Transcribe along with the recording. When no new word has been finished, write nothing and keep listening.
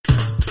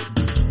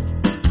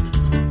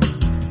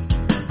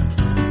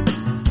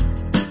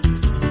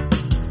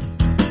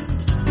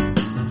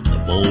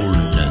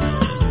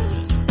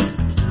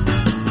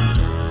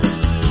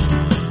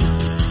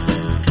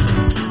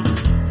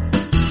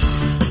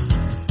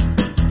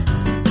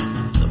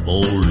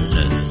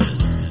boldness.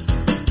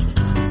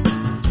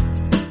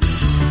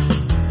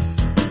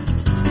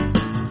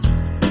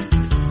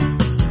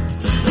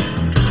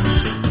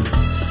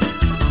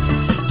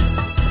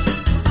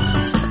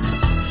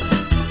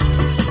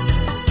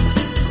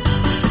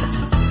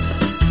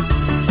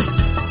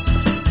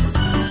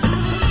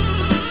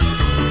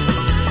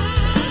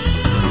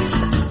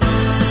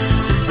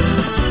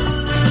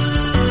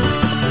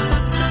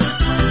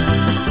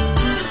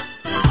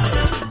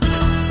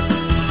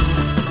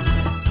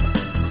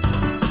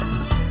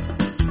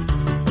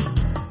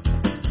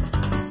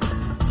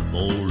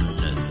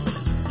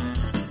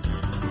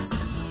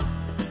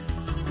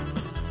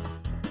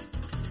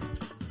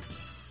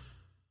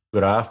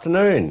 Good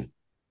afternoon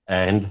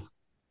and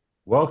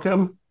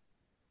welcome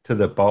to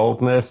the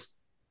Boldness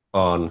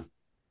on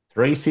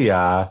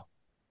 3CR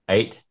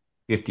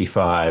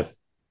 8:55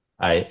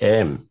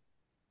 AM.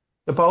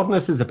 The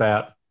Boldness is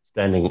about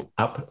standing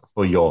up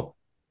for your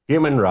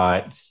human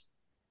rights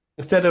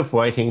instead of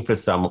waiting for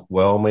some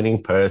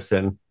well-meaning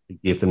person to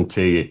give them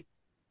to you.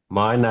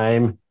 My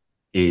name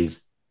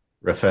is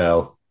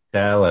Rafael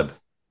Taleb.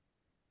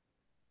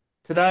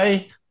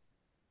 Today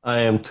I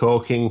am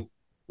talking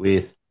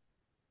with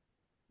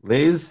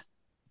Liz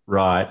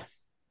Wright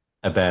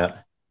about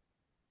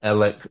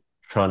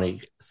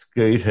electronic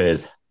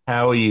scooters.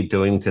 How are you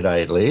doing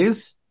today,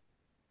 Liz?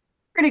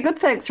 Pretty good,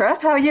 thanks,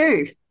 Raf. How are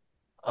you?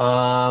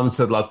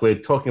 We're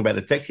talking about,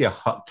 it's actually a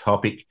hot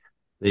topic,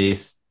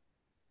 these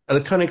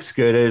electronic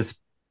scooters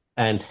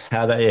and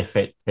how they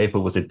affect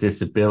people with a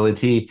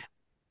disability.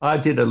 I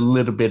did a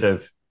little bit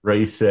of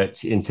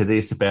research into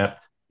this about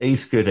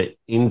e-scooter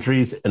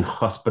injuries and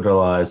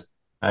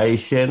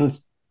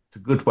hospitalizations. It's a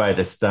good way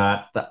to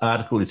start. The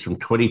article is from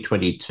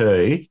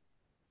 2022,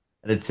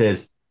 and it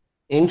says,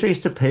 injuries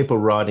to people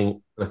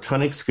riding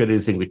electronic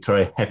scooters in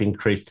Victoria have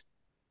increased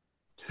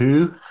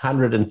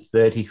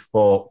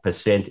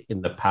 234%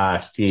 in the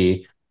past year,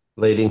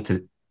 leading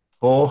to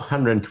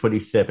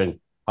 427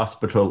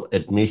 hospital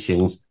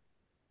admissions,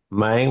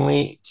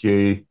 mainly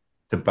due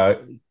to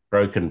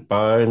broken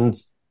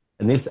bones.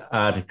 And this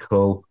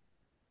article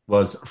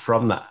was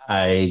from The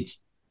Age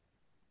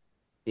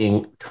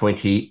in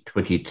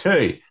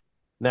 2022.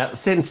 Now,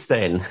 since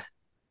then,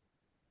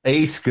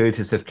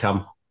 e-scooters have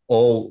come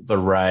all the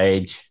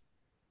rage.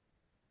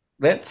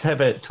 Let's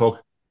have a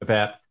talk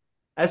about,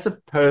 as a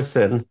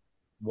person,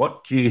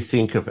 what do you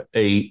think of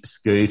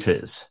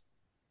e-scooters?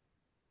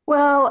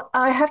 Well,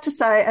 I have to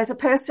say, as a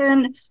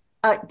person,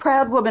 a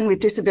proud woman with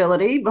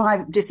disability,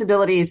 my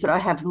disability is that I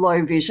have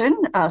low vision,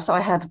 so I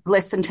have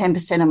less than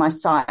 10% of my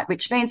sight,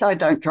 which means I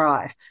don't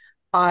drive.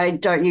 I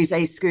don't use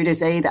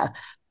e-scooters either,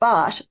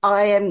 but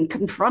I am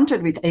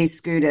confronted with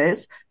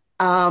e-scooters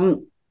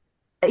in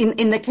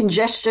the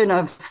congestion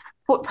of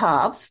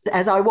footpaths.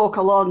 As I walk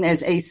along,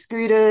 there's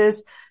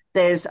e-scooters.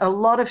 There's a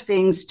lot of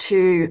things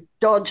to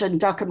dodge and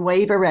duck and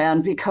weave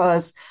around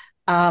because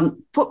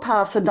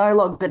footpaths are no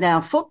longer now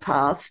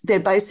footpaths. They're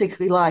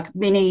basically like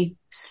mini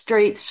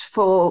streets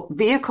for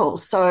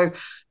vehicles. So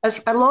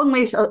along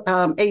with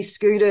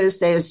e-scooters,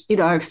 there's,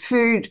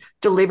 food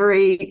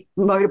delivery,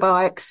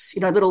 motorbikes,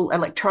 little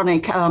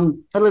electronic,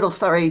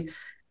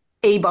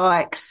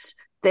 e-bikes.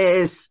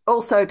 There's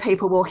also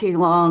people walking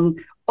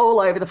along all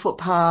over the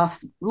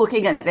footpath,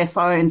 looking at their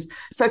phones.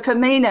 So for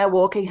me now,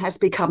 walking has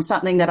become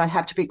something that I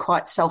have to be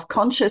quite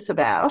self-conscious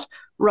about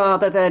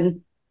rather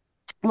than,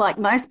 like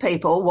most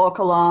people, walk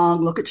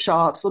along, look at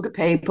shops, look at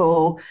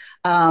people,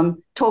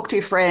 talk to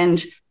your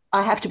friend.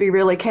 I have to be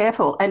really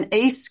careful. And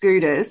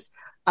e-scooters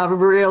are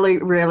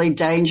really, really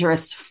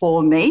dangerous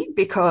for me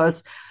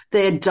because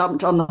they're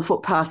dumped on the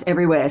footpath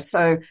everywhere.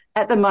 So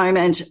at the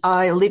moment,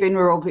 I live in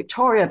rural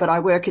Victoria, but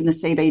I work in the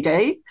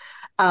CBD.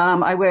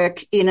 I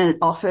work in an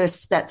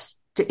office that's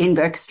in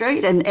Burke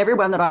Street, and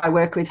everyone that I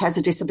work with has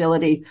a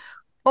disability,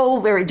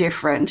 all very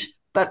different.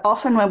 But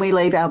often when we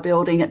leave our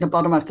building at the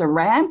bottom of the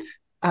ramp,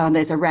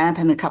 there's a ramp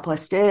and a couple of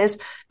stairs,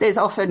 there's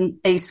often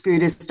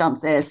e-scooters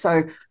dumped there.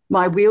 So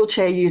my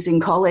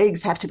wheelchair-using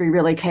colleagues have to be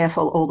really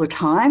careful all the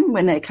time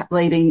when they're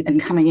leaving and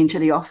coming into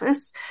the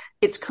office.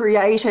 It's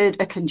created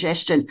a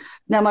congestion.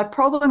 Now, my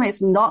problem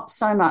is not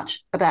so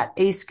much about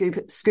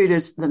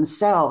e-scooters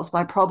themselves.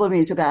 My problem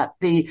is about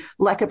the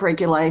lack of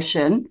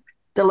regulation,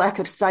 the lack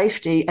of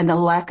safety, and the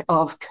lack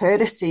of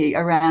courtesy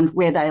around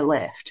where they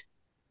left.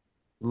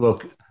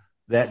 Look,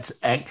 that's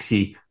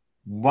actually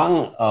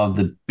one of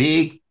the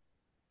big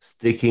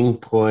sticking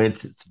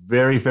points. It's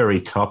very,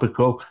 very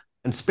topical.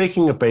 And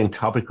speaking of being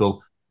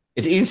topical,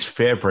 it is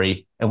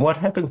February, and what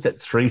happens at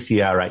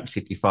 3CR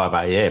 8:55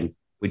 AM,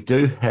 we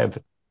do have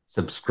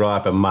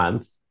subscriber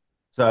month.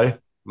 So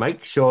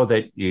make sure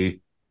that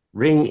you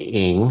ring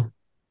in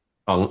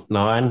on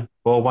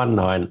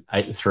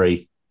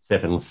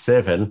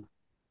 94198377,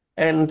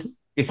 and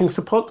you can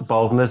support the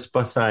Boldness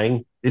by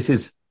saying this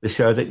is the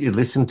show that you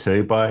listen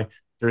to by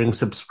during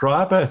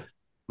subscriber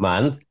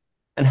month.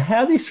 And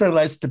how this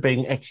relates to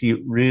being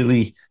actually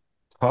really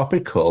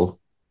topical,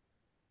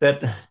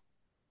 that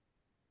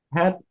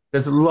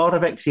there's a lot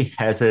of actually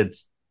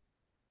hazards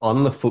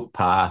on the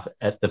footpath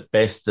at the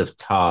best of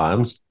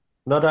times.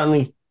 not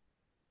only,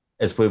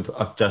 as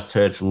I've just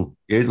heard from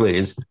you,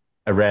 Liz,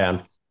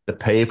 around the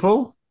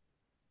people,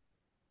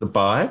 the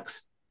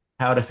bikes,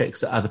 how it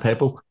affects the other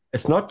people.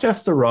 It's not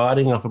just the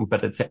riding of them,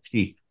 but it's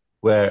actually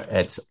where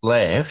it's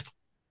left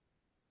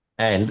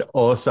and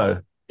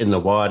also in the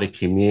wider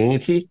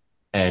community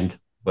and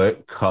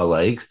work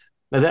colleagues.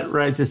 Now, that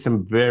raises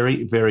some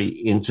very, very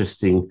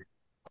interesting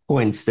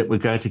points that we're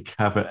going to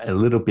cover a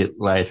little bit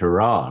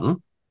later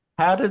on.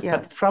 Yeah.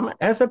 But from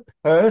as a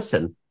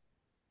person,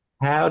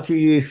 how do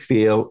you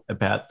feel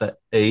about the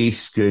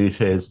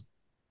e-scooters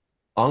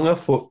on a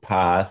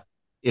footpath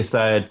if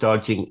they are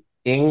dodging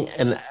in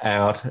and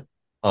out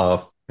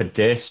of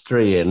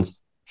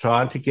pedestrians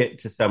trying to get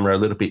to somewhere a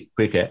little bit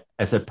quicker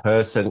as a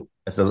person,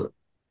 as a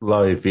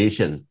low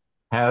vision?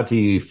 How do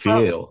you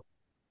Well,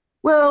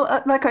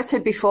 feel? like I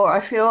said before, I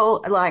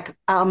feel like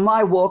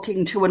my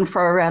walking to and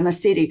fro around the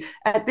city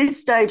at this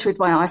stage with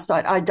my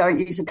eyesight, I don't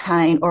use a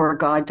cane or a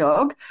guide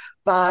dog,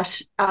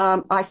 but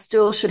I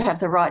still should have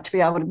the right to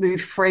be able to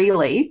move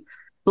freely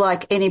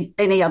like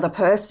any other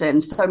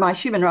person. So my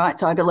human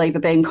rights, I believe, are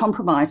being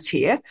compromised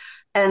here.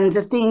 And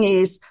the thing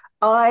is,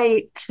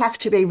 I have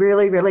to be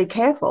really, really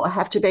careful. I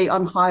have to be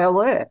on high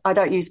alert. I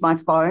don't use my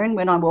phone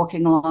when I'm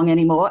walking along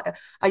anymore.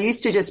 I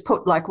used to just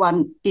put like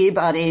one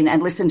earbud in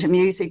and listen to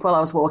music while I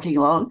was walking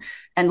along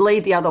and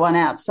leave the other one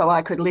out so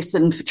I could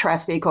listen for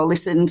traffic or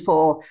listen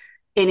for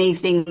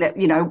anything that,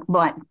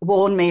 might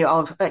warn me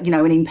of,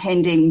 an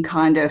impending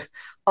kind of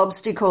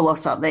obstacle or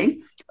something.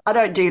 I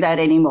don't do that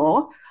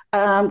anymore.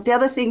 The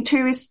other thing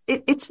too is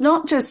it's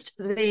not just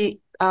the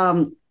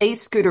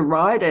e-scooter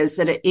riders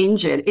that are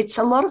injured, it's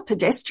a lot of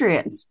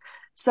pedestrians.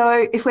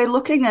 So if we're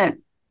looking at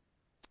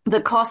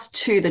the cost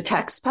to the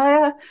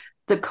taxpayer,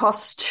 the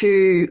cost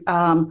to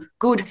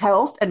good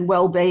health and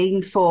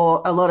well-being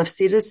for a lot of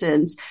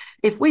citizens,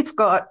 if we've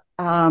got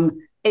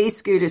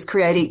e-scooters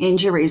creating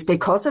injuries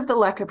because of the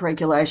lack of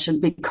regulation,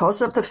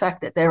 because of the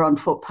fact that they're on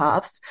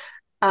footpaths,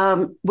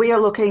 we are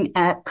looking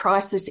at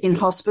crisis in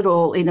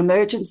hospital, in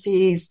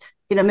emergencies,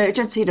 in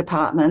emergency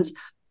departments.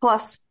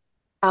 Plus,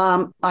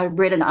 I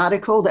read an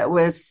article that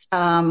was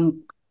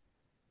on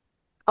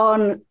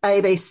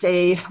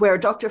ABC where a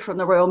doctor from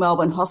the Royal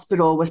Melbourne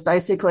Hospital was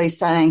basically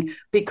saying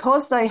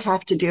because they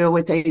have to deal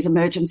with these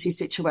emergency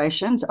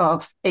situations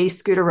of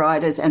e-scooter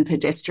riders and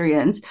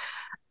pedestrians,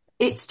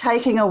 it's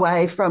taking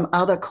away from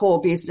other core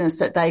business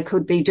that they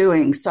could be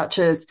doing, such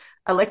as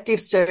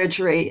elective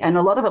surgery. And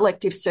a lot of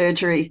elective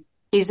surgery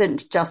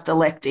isn't just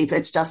elective.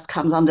 It just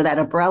comes under that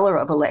umbrella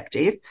of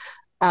elective.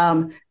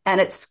 And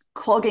it's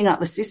clogging up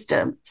the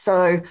system.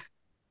 So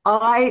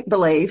I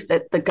believe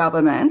that the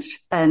government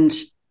and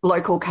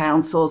local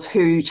councils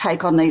who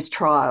take on these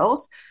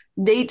trials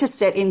need to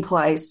set in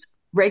place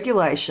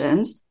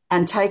regulations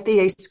and take the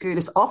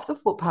e-scooters off the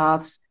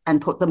footpaths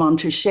and put them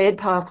onto shared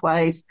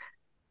pathways.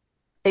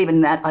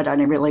 Even that I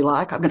don't really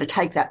like. I'm going to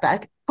take that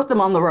back, put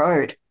them on the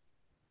road.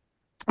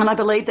 And I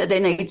believe that there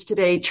needs to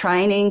be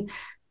training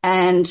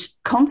and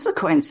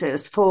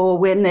consequences for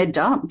when they're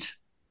dumped.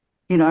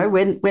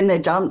 When they're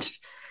dumped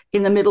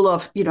in the middle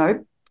of,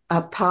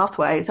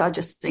 pathways, I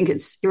just think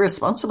it's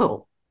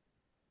irresponsible.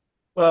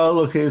 Well,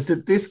 look, is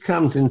that this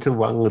comes into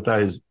one of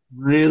those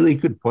really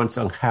good points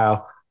on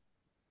how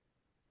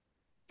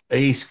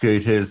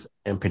e-scooters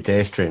and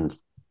pedestrians,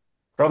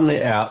 from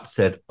the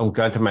outset, I'm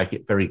going to make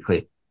it very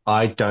clear,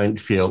 I don't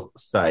feel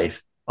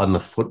safe on the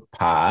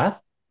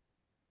footpath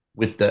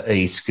with the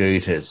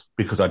e-scooters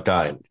because I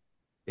don't.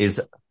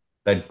 Is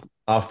that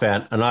I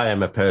found, and I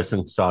am a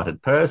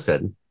sighted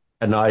person,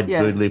 and I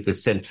Yeah. do live with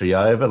sensory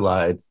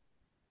overload,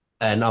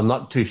 and I'm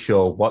not too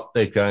sure what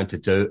they're going to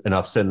do. And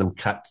I've seen them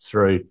cut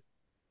through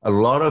a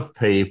lot of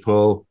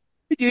people.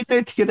 You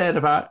need to get out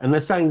of art, and they're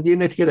saying you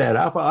need to get out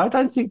of art. I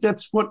don't think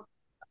that's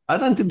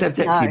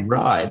actually No.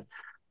 right.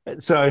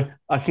 So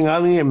I can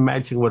only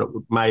imagine what it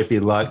may be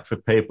like for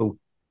people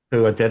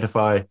who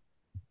identify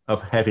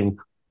of having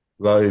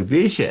low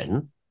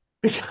vision,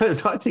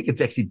 because I think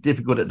it's actually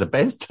difficult at the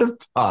best of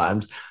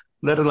times,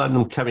 let alone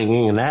them coming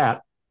in and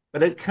out.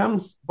 But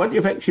what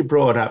you've actually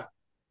brought up,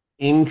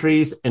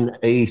 injuries and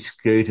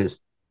e-scooters,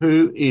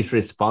 who is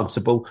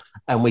responsible?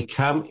 And we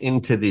come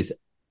into this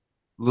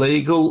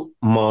legal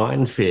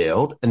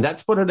minefield, and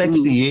that's what it Mm.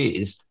 actually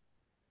is,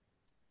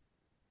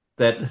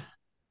 that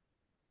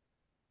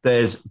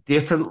there's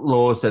different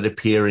laws that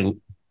appear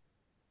in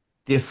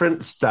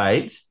different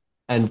states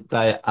and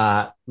they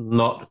are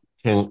not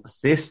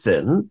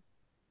consistent.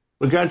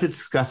 We're going to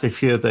discuss a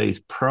few of these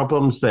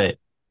problems there.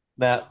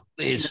 Now,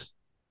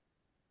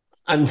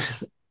 and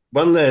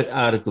one of the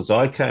articles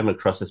I came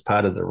across as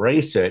part of the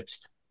research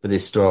for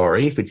this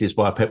story, which is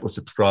why people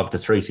subscribe to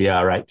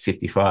 3CR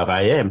 8:55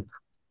 AM,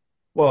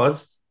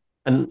 was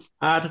an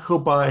article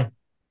by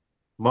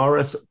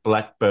Morris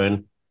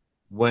Blackburn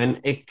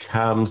when it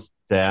comes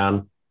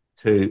down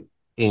to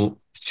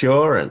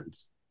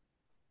insurance.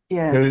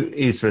 Yeah. Who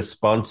is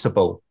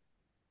responsible?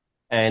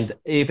 And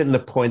even the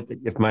point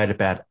that you've made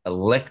about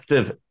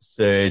elective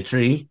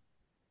surgery,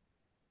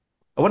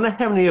 I wonder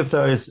how many of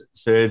those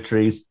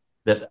surgeries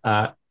that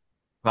are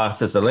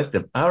classed as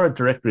elective are a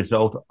direct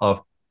result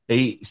of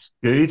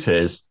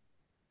e-scooters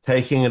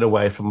taking it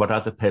away from what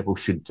other people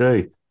should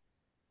do.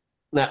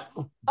 Now,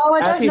 Oh,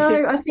 I how do don't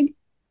you know. think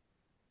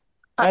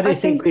how do I you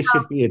think think this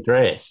should be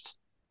addressed?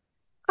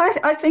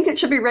 I think it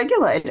should be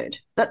regulated.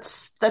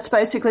 That's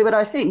basically what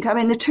I think. I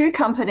mean, the two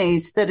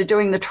companies that are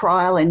doing the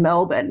trial in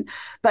Melbourne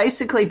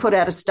basically put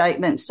out a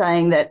statement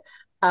saying that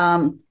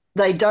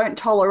they don't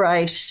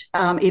tolerate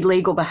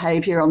illegal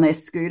behaviour on their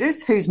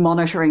scooters. Who's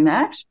monitoring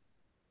that?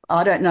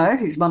 I don't know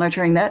who's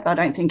monitoring that. I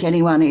don't think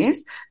anyone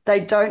is.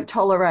 They don't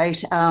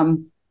tolerate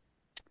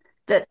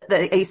that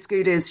the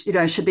e-scooters,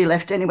 should be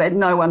left anywhere.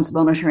 No one's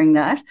monitoring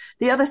that.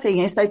 The other thing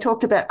is they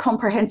talked about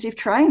comprehensive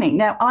training.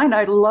 Now, I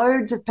know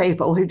loads of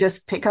people who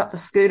just pick up the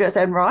scooters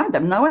and ride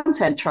them. No one's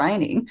had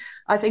training.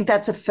 I think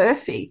that's a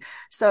furphy.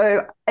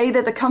 So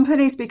either the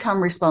companies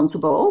become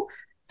responsible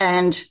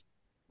and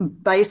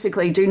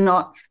basically do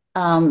not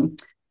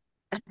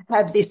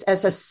have this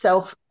as a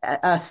self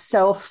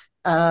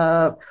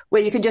where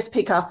you can just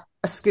pick up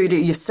a scooter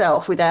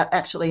yourself without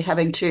actually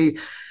having to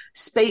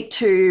speak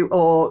to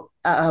or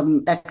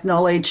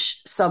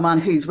acknowledge someone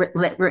who's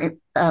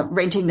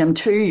renting them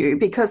to you,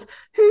 because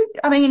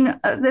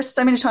there's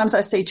so many times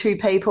I see two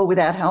people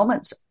without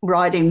helmets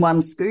riding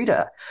one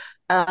scooter.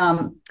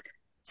 So,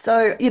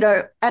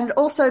 and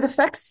also the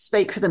facts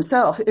speak for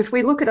themselves. If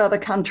we look at other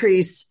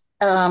countries,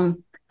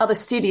 other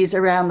cities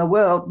around the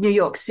world, New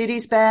York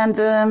City's banned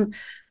them,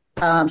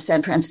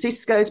 San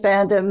Francisco's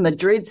banned them,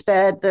 Madrid's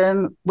banned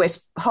them,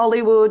 West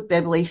Hollywood,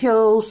 Beverly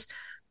Hills,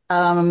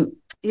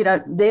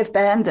 they've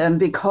banned them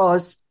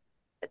because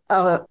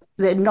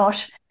they're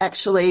not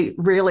actually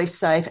really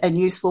safe and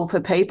useful for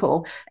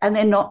people, and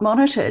they're not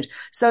monitored.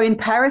 So in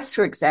Paris,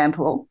 for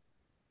example,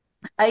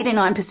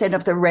 89%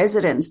 of the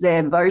residents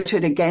there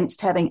voted against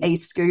having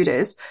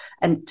e-scooters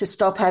and to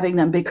stop having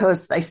them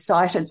because they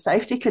cited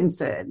safety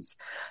concerns.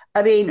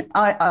 I mean,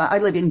 I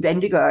live in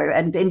Bendigo,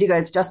 and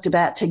Bendigo's just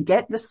about to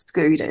get the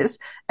scooters,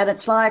 and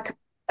it's like,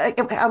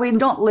 are we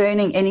not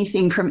learning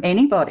anything from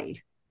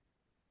anybody?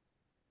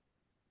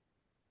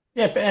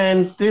 Yep,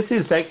 and this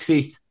is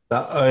actually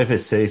the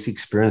overseas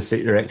experience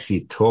that you're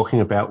actually talking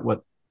about,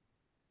 what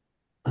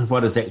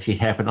has actually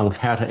happened on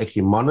how to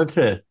actually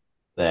monitor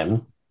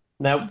them.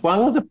 Now,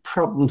 one of the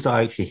problems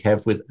I actually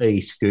have with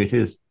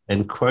e-scooters,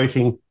 and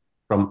quoting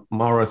from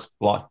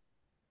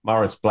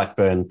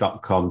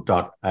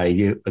morrisblackburn.com.au,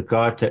 a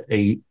guide to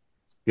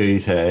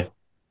e-scooter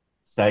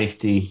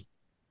safety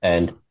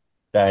and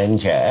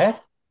danger,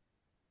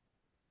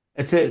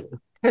 it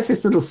has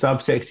this little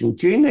subsection: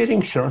 do you need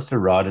insurance to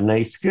ride an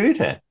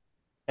e-scooter?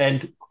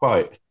 And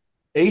quote,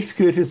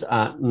 e-scooters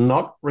are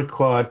not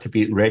required to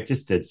be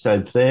registered, so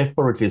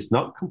therefore it is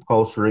not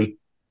compulsory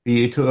for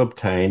you to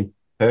obtain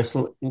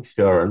personal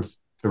insurance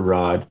to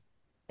ride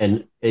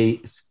an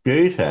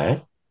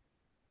e-scooter.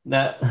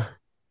 Now,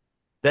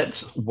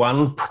 that's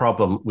one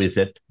problem with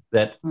it,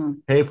 that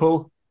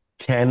people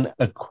can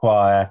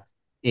acquire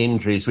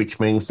injuries, which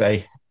means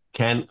they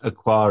can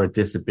acquire a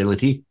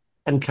disability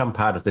and become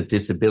part of the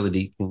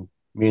disability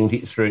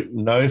community through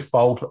no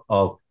fault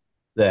of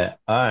their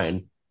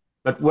own.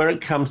 But where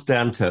it comes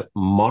down to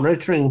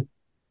monitoring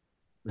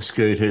the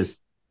scooters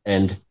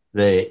and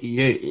their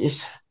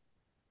use,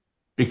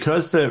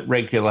 because the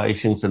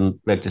regulations and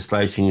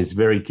legislation is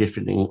very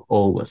different in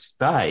all the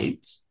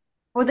states.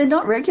 Well, they're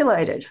not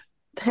regulated.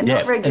 They're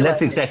not regulated. And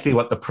that's exactly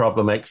what the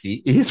problem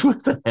actually is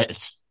with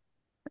that.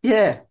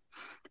 Yeah.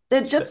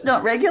 They're just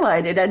not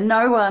regulated, and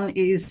no one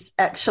is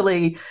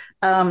actually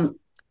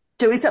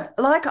doing stuff.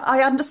 Like,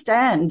 I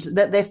understand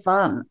that they're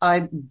fun.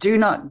 I do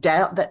not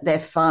doubt that they're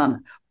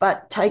fun,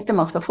 but take them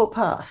off the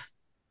footpath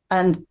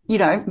and,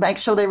 make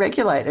sure they're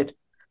regulated.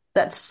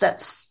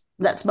 That's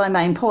my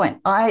main point.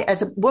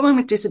 As a woman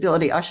with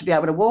disability, I should be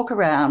able to walk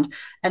around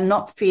and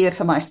not fear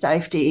for my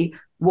safety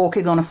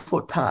walking on a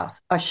footpath.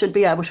 I should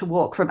be able to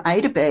walk from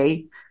A to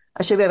B.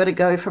 I should be able to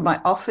go from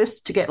my office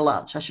to get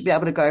lunch. I should be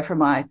able to go from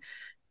my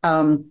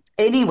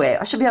anywhere.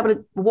 I should be able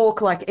to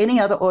walk like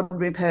any other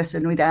ordinary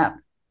person without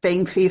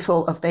being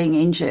fearful of being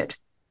injured.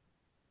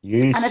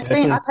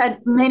 I've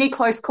had many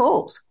close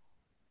calls.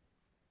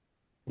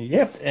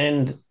 Yep,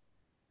 and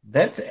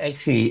that's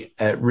actually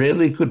a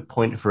really good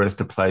point for us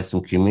to play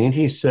some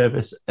community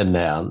service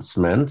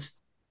announcements,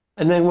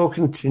 and then we'll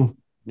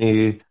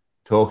continue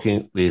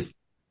talking with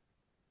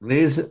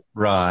Liz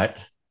Wright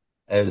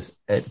as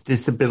a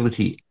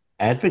disability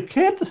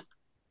advocate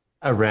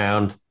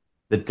around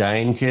the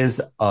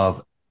dangers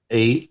of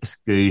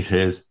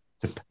e-scooters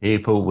to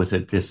people with a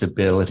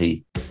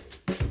disability.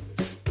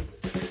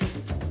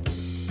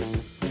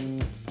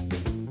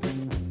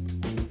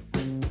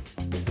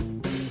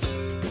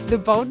 The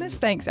Boldness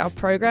thanks our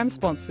program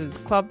sponsors,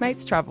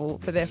 Clubmates Travel,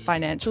 for their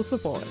financial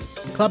support.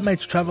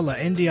 Clubmates Travel are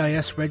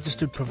NDIS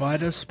registered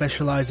providers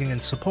specialising in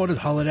supported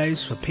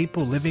holidays for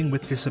people living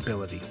with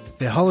disability.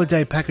 Their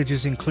holiday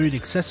packages include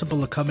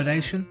accessible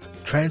accommodation,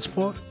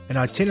 transport, an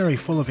itinerary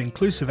full of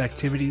inclusive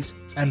activities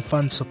and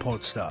fun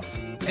support staff.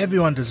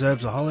 Everyone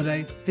deserves a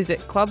holiday.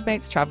 Visit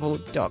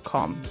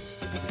clubmatestravel.com.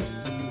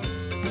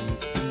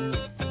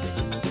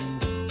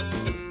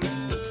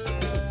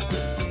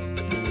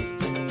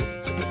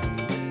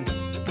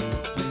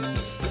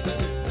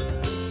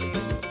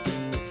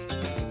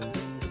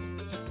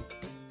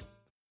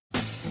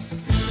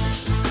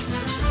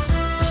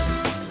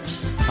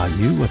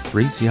 you a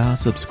 3CR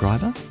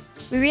subscriber?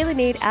 We really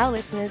need our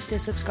listeners to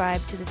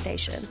subscribe to the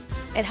station.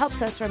 It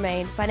helps us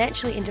remain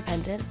financially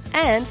independent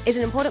and is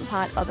an important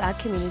part of our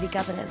community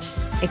governance.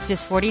 It's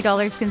just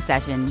 $40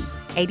 concession,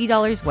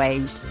 $80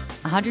 waived,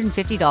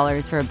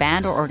 $150 for a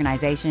band or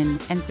organisation,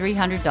 and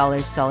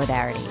 $300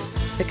 solidarity.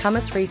 Become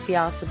a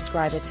 3CR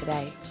subscriber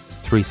today.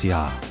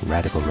 3CR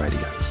Radical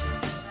Radio.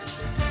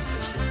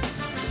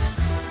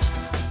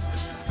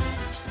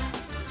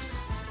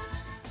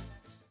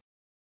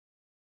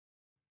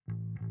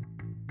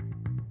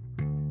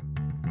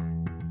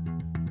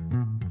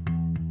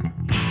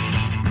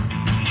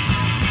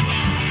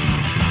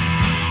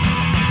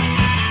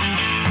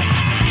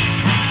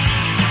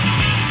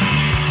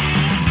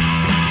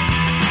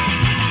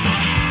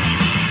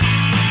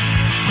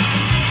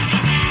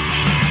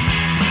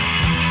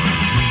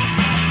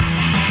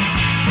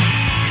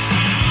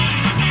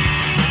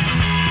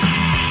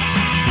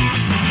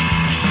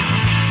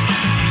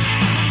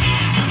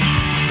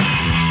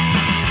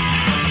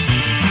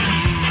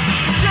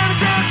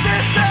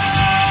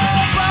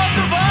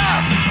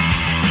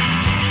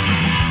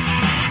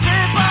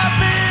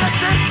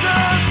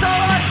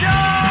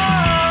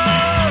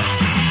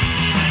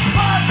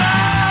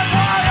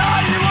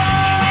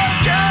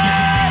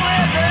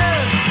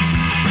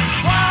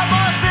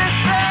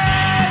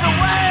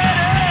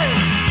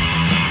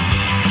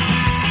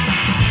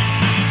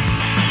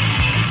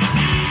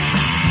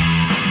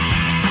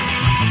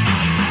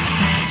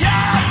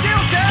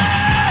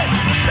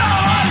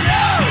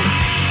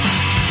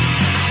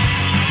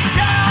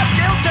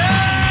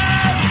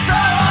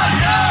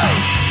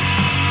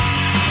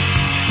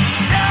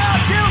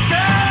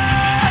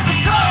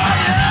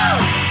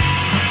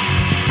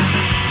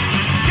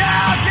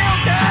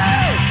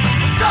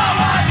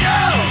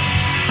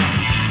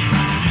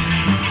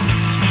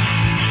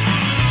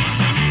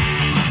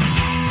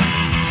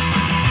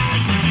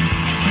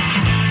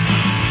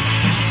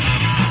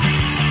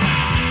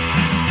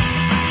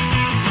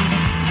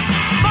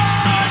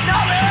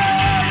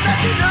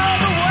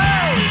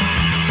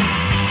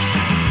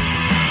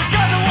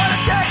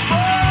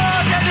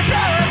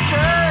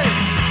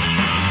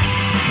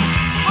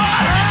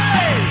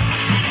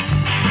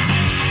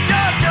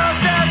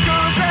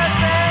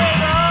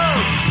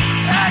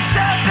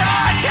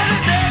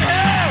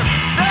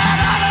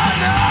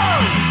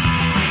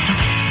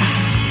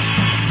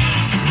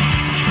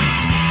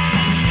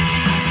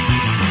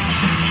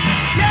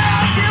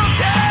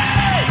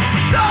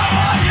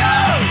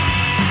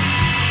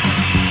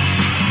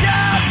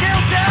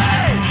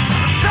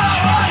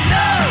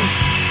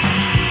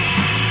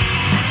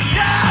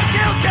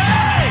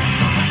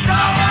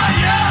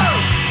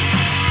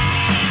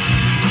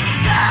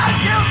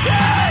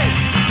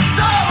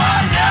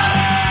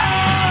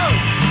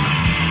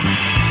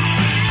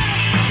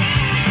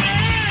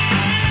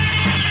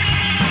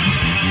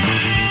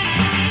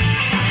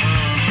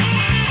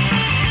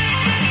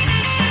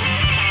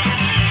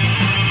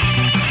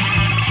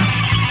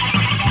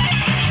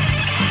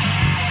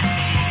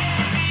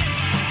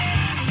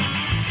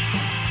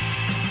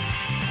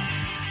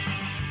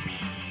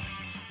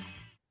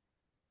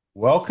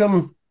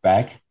 Welcome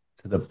back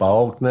to the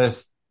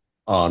Boldness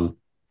on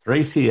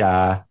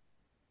 3CR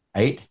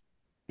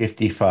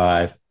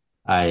 8:55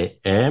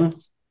 AM.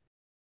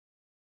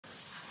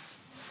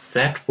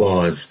 That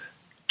was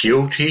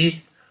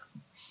Guilty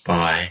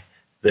by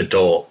the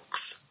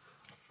Dorks.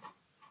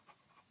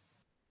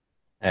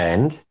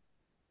 And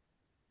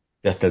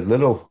just a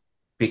little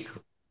quick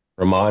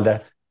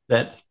reminder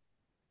that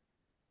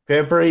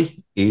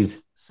February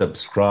is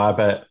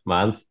subscriber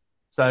month.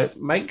 So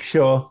make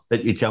sure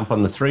that you jump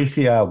on the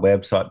 3CR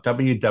website,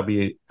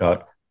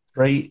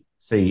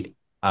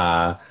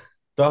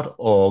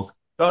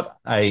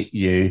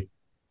 www.3cr.org.au,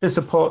 to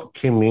support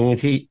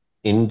community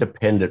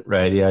independent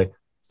radio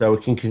so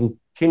we can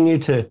continue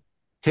to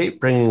keep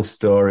bringing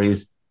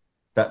stories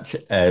such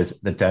as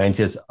the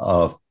dangers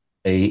of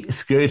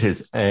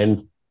e-scooters.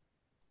 And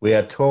we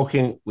are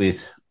talking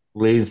with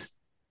Liz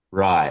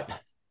Wright.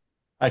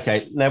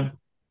 Okay, now,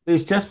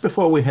 Liz, just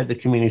before we had the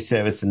community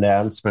service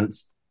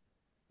announcements,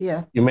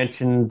 you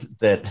mentioned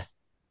that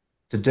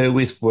to do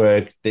with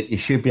work that you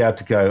should be able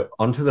to go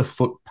onto the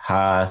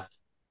footpath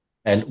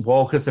and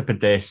walk as a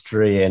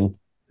pedestrian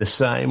the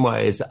same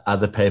way as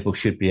other people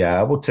should be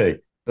able to.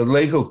 The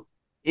legal,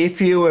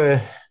 if you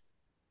were,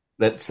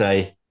 let's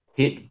say,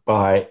 hit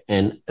by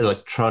an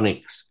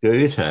electronic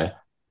scooter,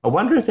 I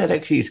wonder if that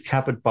actually is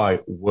covered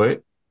by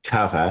work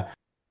cover.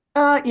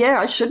 Yeah,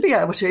 I should be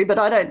able to, but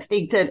I don't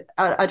think that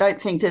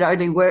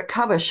only work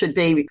cover should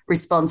be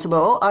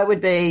responsible. I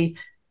would be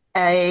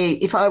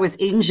if I was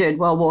injured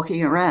while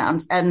walking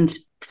around, and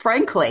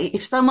frankly,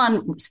 if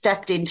someone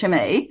stacked into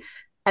me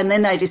and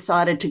then they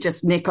decided to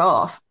just nick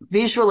off,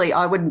 visually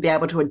I wouldn't be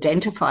able to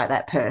identify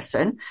that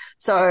person.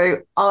 So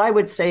I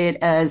would see it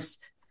as,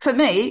 for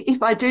me,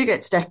 if I do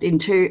get stacked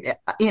into,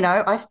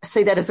 I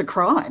see that as a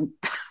crime.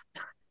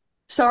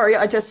 Sorry,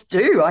 I just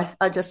do.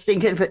 I just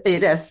think of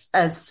it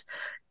as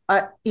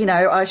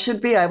I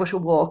should be able to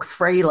walk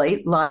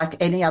freely like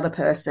any other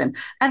person.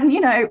 And,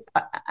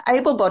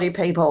 able-bodied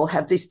people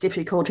have this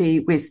difficulty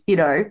with,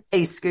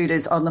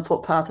 e-scooters on the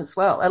footpath as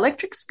well.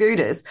 Electric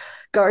scooters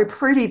go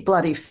pretty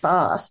bloody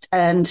fast,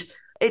 and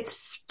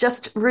it's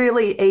just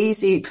really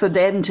easy for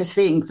them to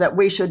think that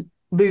we should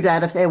move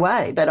out of their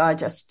way. But I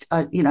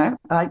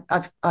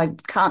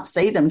can't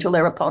see them till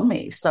they're upon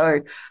me. So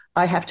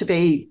I have to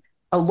be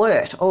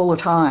alert all the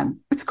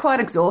time. It's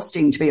quite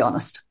exhausting, to be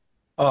honest.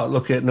 Oh,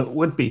 look, it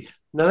would be.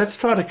 Now, let's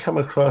try to come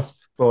across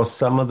for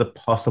some of the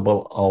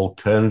possible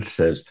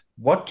alternatives.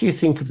 What do you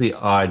think of the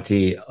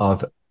idea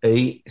of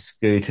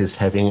e-scooters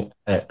having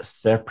a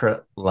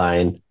separate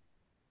lane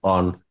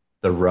on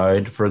the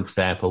road, for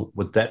example?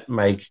 Would that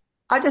make...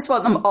 I just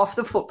want them off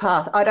the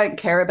footpath. I don't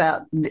care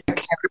about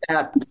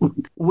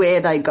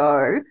where they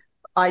go.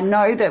 I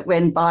know that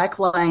when bike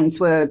lanes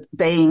were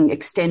being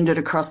extended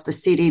across the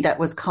city, that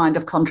was kind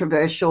of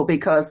controversial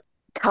because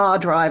car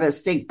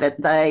drivers think that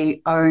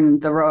they own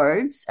the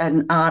roads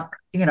and aren't,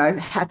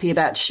 happy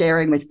about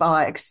sharing with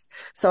bikes.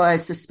 So I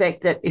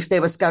suspect that if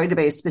there was going to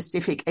be a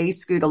specific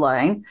e-scooter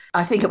lane,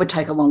 I think it would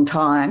take a long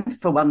time,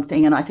 for one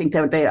thing. And I think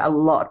there would be a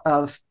lot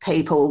of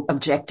people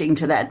objecting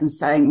to that and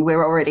saying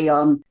we're already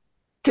on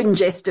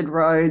congested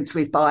roads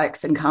with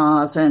bikes and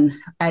cars, and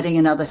adding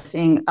another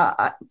thing.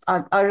 I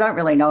don't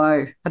really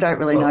know. I don't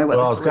really know what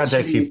the solution is. I was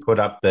going to actually put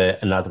up there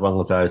another one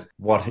of those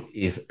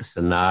what-if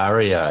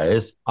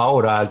scenarios. I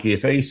would argue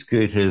if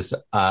e-scooters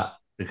are,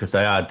 because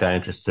they are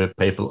dangerous to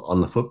people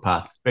on the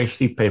footpath,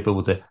 especially people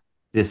with a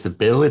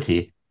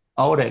disability,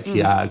 I would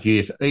actually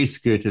argue if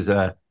e-scooters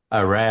are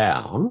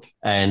around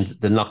and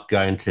they're not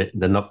banned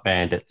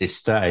at this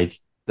stage,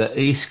 the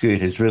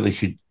e-scooters really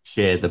should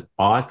share the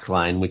bike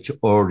lane, which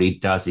already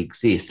does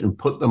exist, and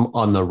put them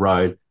on the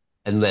road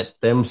and let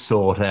them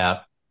sort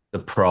out the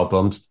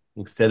problems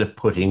instead of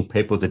putting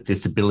people with a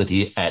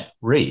disability at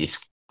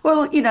risk.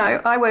 Well,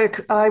 I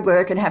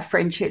work and have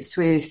friendships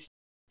with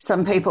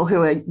some people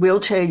who are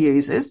wheelchair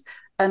users,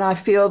 and I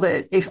feel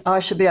that if I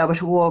should be able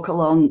to walk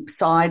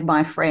alongside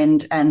my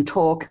friend and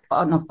talk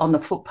on the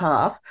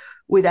footpath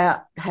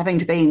without having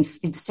to be in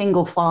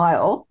single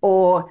file,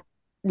 or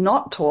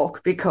not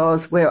talk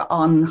because we're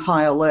on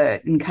high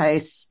alert in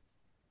case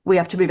we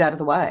have to move out of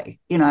the way,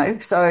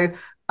 So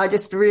I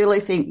just really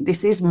think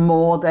this is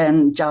more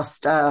than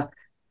just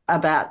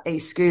about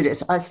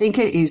e-scooters. I think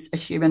it is a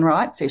human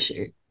rights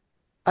issue.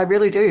 I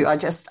really do.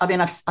 I've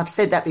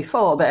said that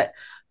before, but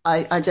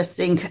I just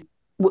think,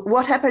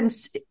 what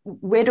happens?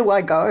 Where do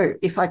I go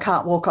if I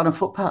can't walk on a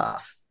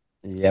footpath?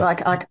 Yep.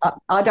 Like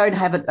I don't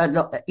have I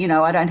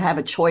don't have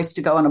a choice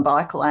to go on a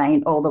bike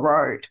lane or the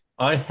road.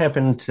 I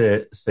happen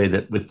to see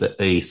that with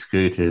the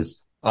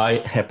e-scooters,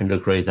 I happen to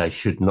agree they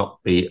should not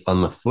be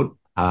on the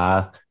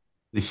footpath.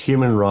 The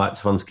human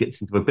rights ones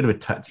gets into a bit of a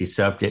touchy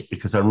subject,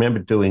 because I remember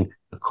doing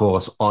a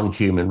course on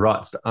human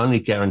rights. The only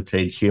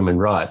guaranteed human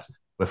rights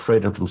were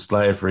freedom from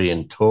slavery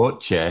and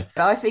torture.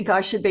 I think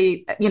I should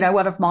be,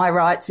 one of my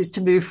rights is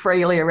to move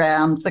freely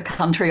around the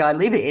country I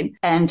live in,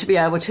 and to be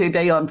able to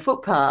be on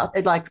footpath,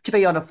 like to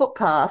be on a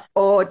footpath,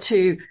 or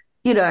to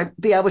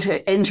be able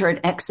to enter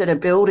and exit a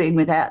building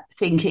without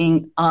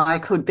thinking I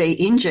could be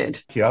injured.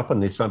 You up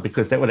on this one,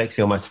 because that would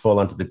actually almost fall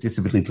under the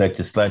disability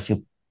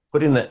legislation.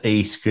 Putting the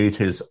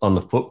e-scooters on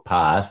the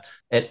footpath,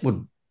 it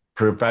would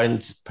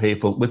prevent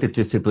people with a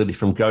disability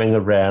from going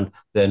around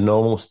their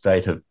normal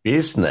state of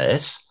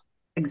business.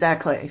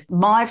 Exactly.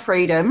 My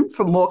freedom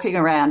from walking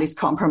around is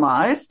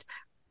compromised.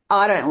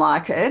 I don't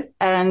like it.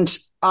 And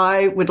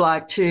I would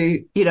like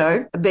to,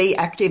 be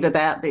active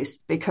about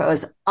this,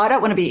 because I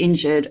don't want to be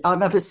injured.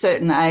 I'm of a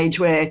certain age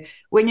where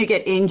when you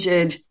get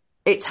injured,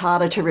 it's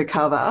harder to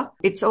recover.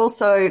 It's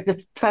also,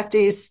 the fact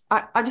is,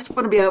 I just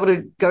want to be able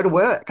to go to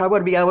work. I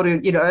want to be able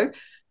to,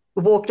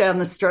 walk down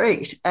the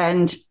street.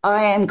 And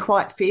I am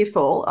quite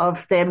fearful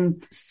of them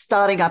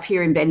starting up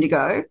here in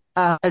Bendigo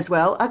as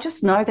well. I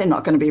just know they're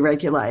not going to be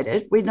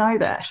regulated. We know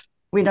that.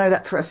 We know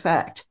that for a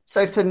fact.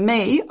 So for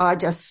me, they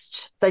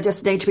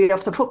just need to be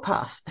off the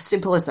footpath. As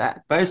simple as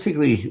that.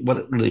 Basically, what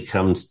it really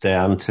comes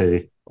down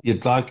to,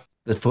 you'd like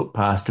the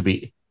footpaths to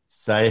be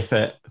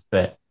safer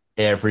for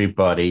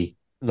everybody,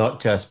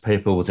 not just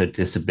people with a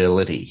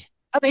disability.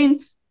 I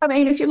mean,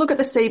 if you look at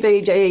the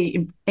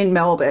CBD in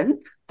Melbourne,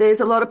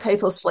 there's a lot of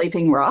people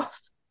sleeping rough.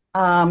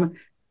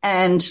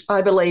 And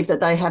I believe that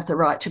they have the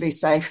right to be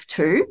safe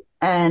too.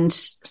 And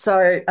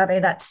so,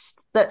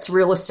 that's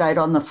real estate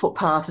on the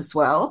footpath as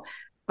well,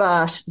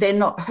 but they're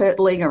not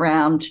hurtling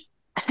around,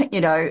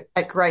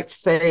 at great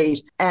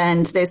speed.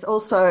 And there's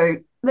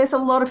a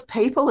lot of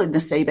people in the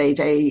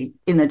CBD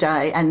in the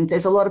day, and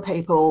there's a lot of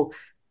people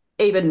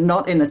even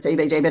not in the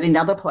CBD, but in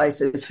other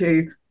places,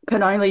 who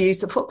can only use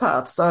the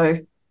footpath. So,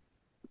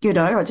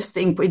 I just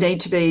think we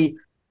need to be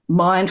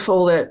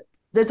mindful that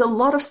there's a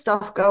lot of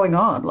stuff going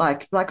on.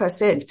 Like I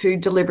said,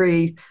 food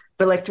delivery,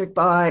 electric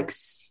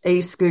bikes,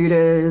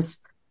 e-scooters.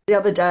 The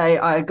other day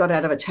I got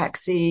out of a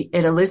taxi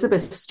at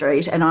Elizabeth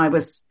Street, and I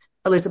was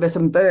Elizabeth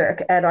and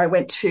Burke, and I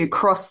went to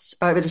cross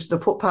over to the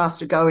footpath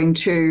to go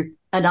into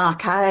an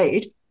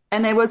arcade,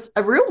 and there was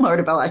a real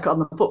motorbike on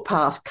the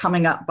footpath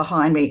coming up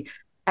behind me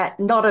at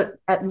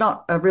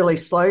not a really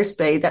slow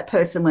speed. That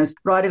person was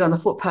riding on the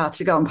footpath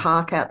to go and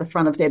park out the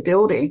front of their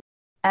building.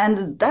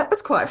 And that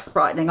was quite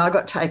frightening. I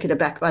got taken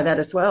aback by that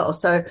as well.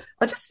 So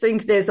I just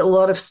think there's a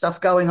lot of stuff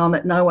going on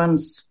that no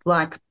one's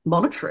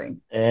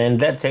monitoring. And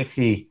that's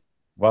actually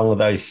one of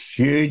those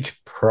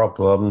huge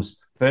problems,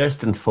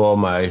 first and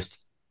foremost,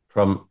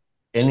 from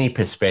any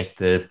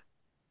perspective.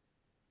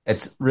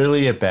 It's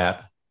really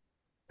about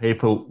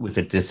people with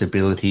a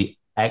disability,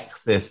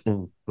 access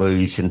and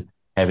inclusion,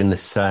 having the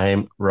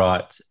same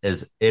rights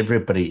as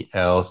everybody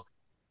else.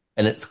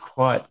 And it's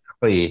quite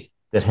clear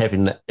that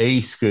having the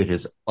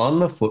e-scooters on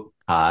the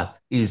footpath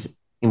is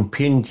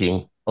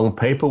impinging on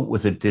people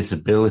with a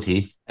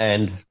disability.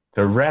 And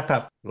to wrap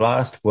up,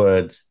 last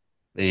words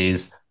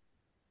is,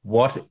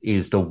 what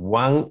is the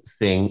one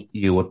thing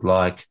you would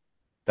like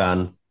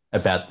done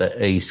about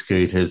the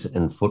e-scooters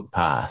and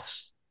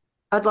footpaths?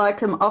 I'd like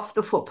them off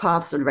the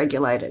footpaths and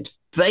regulated.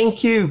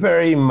 Thank you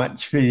very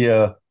much for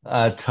your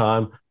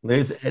time,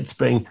 Liz. It's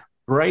been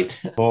great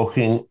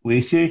talking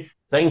with you.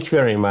 Thank you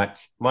very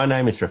much. My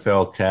name is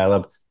Raphael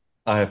Caleb.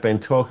 I have been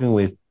talking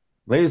with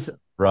Liz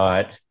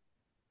Wright,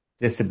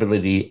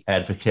 disability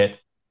advocate.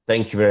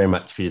 Thank you very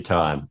much for your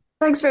time.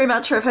 Thanks very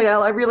much,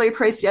 Raphael. I really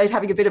appreciate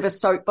having a bit of a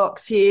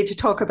soapbox here to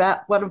talk about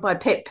one of my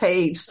pet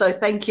peeves. So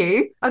thank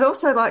you. I'd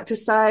also like to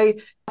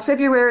say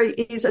February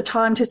is a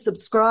time to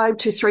subscribe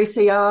to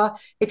 3CR.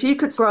 If you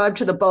could subscribe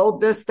to The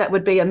Boldness, that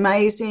would be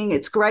amazing.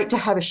 It's great to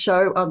have a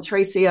show on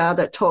 3CR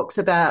that talks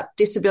about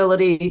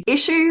disability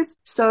issues.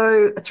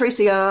 So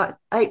 3CR,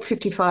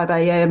 8:55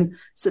 a.m,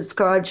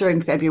 subscribe during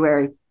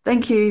February.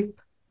 Thank you.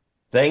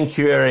 Thank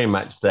you very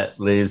much,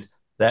 Liz.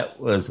 That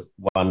was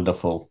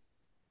wonderful.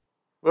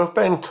 We've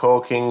been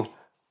talking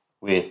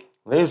with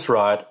Liz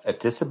Wright, a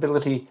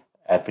disability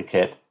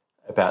advocate,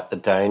 about the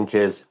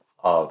dangers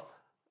of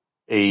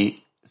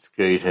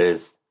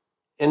e-scooters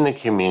in the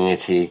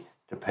community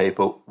to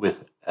people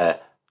with a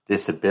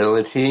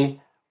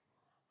disability.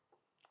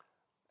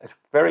 A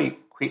very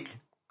quick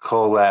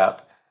call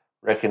out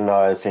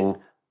recognising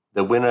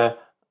the winner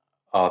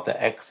of the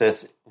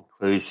Access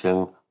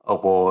Inclusion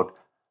Award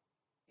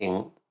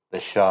in the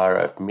Shire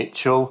of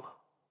Mitchell.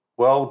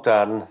 Well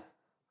done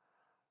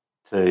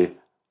to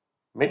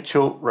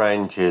Mitchell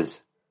Rangers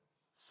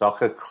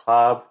Soccer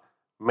Club.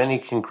 Many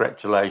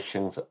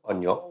congratulations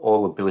on your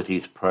All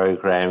Abilities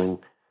programming,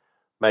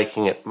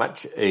 making it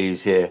much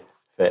easier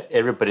for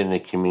everybody in the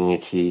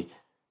community,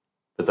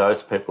 for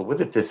those people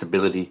with a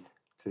disability,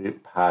 to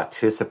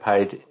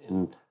participate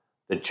in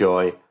the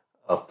joy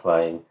of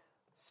playing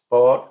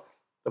sport.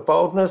 The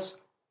Boldness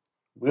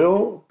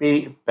will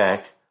be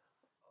back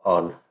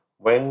on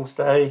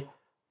Wednesday,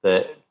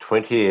 the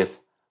 20th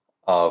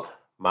of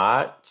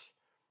March.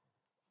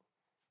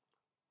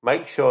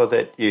 Make sure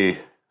that you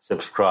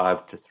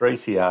subscribe to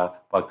 3CR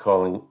by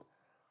calling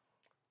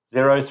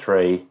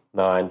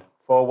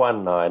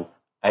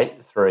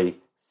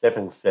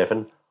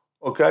 039-419-8377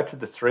 or go to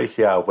the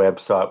 3CR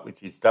website,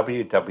 which is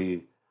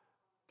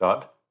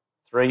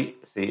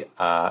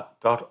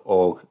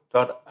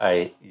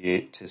www.3cr.org.au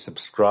to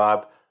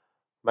subscribe.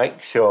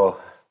 Make sure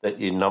that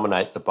you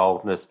nominate The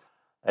Boldness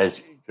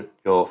as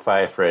your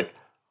favourite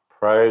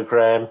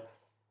program.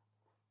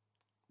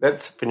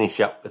 Let's finish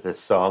up with a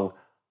song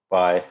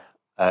by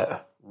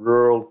a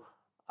rural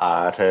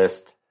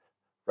artist,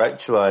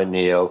 Rachel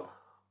O'Neill.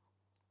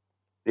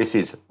 This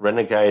is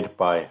Renegade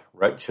by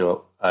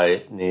Rachel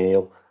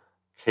O'Neill.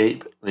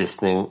 Keep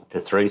listening to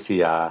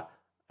 3CR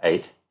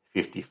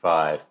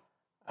 8:55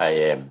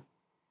 a.m.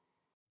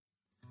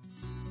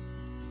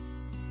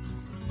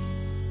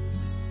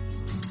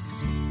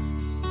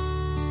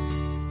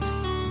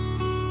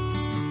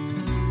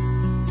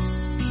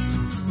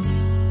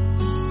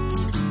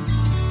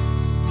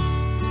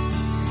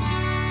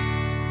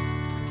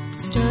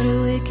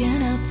 Started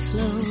waking up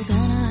slow,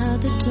 then I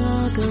heard the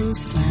door go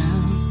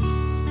slam.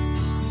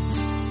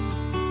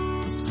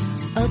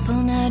 Up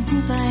all night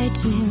and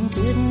biting,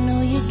 didn't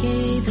know you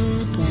gave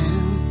it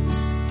down.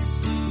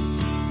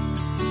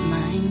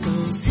 Mine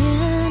goes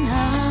in,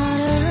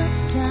 out,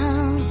 up,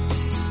 down,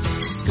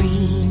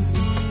 scream.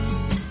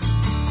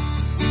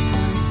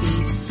 Heart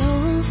beats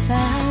so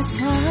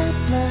fast, white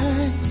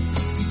blood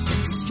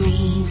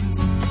streams.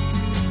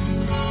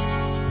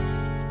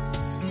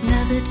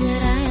 Never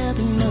did I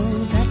ever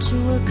know that you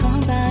would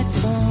come back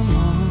for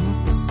more.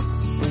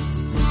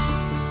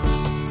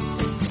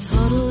 It's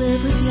hard to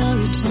live with your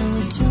return,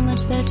 with too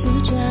much there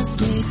to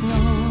just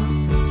ignore.